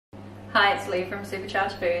Hi, it's Lee from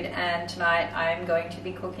Supercharged Food, and tonight I'm going to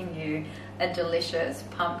be cooking you a delicious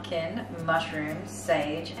pumpkin, mushroom,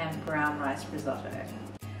 sage and brown rice risotto.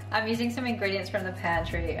 I'm using some ingredients from the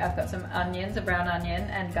pantry. I've got some onions, a brown onion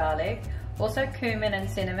and garlic, also cumin and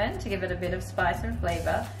cinnamon to give it a bit of spice and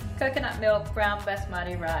flavour, coconut milk, brown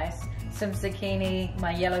basmati rice, some zucchini,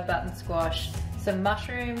 my yellow button squash, some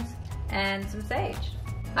mushrooms and some sage.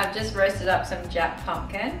 I've just roasted up some jack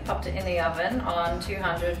pumpkin, popped it in the oven on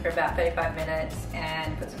 200 for about 35 minutes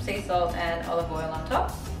and put some sea salt and olive oil on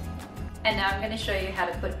top. And now I'm going to show you how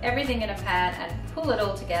to put everything in a pan and pull it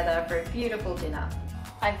all together for a beautiful dinner.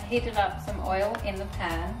 I've heated up some oil in the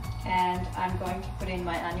pan and I'm going to put in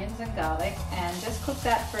my onions and garlic and just cook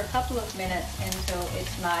that for a couple of minutes until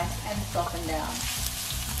it's nice and softened down.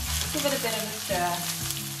 Give it a bit of a stir.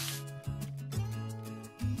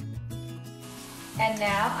 And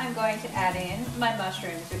now I'm going to add in my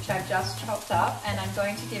mushrooms, which I've just chopped up, and I'm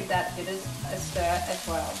going to give that a bit of a stir as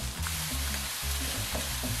well.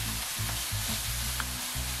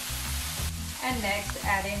 And next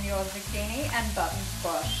add in your zucchini and button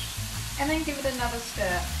squash, and then give it another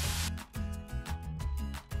stir.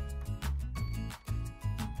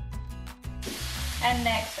 And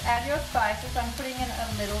next add your spices. I'm putting in a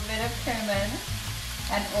little bit of cumin,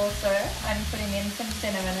 and also I'm putting in some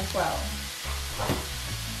cinnamon as well.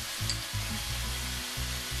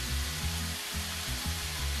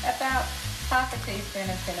 About half a teaspoon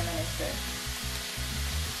of cinnamon is good.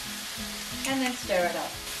 And then stir it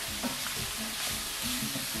up.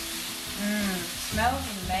 Smells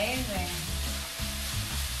amazing.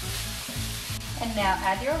 And now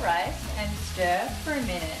add your rice and stir for a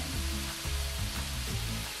minute.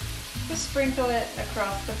 Just sprinkle it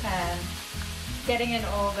across the pan, getting in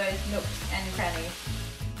all those nooks and crannies.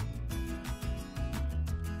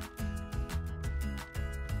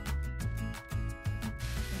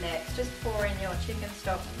 Next, just pour in your chicken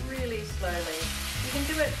stock really slowly. You can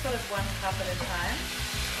do it sort of 1 cup at a time.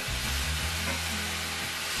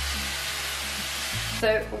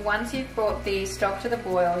 So once you've brought the stock to the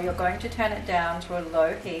boil, you're going to turn it down to a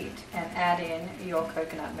low heat and add in your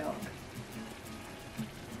coconut milk.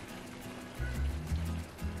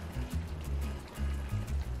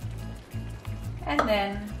 And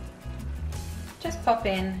then just pop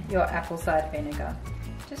in your apple cider vinegar,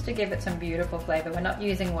 just to give it some beautiful flavour. We're not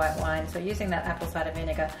using white wine, so using that apple cider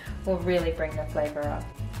vinegar will really bring the flavour up.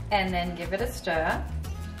 And then give it a stir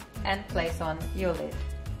and place on your lid.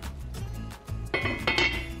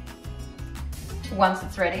 Once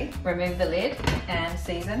it's ready, remove the lid and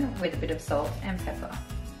season with a bit of salt and pepper.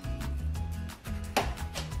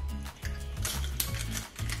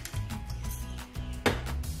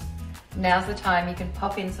 Now's the time you can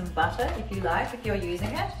pop in some butter if you like, if you're using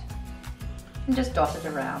it, and just dot it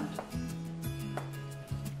around.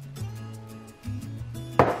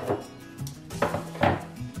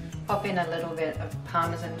 Pop in a little bit of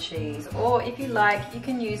Parmesan cheese, or if you like, you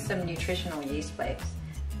can use some nutritional yeast flakes.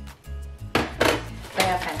 They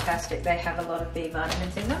are fantastic. They have a lot of B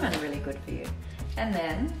vitamins in them and are really good for you. And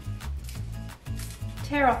then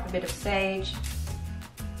tear off a bit of sage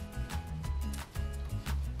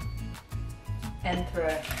and throw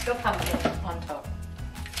your pumpkin on top.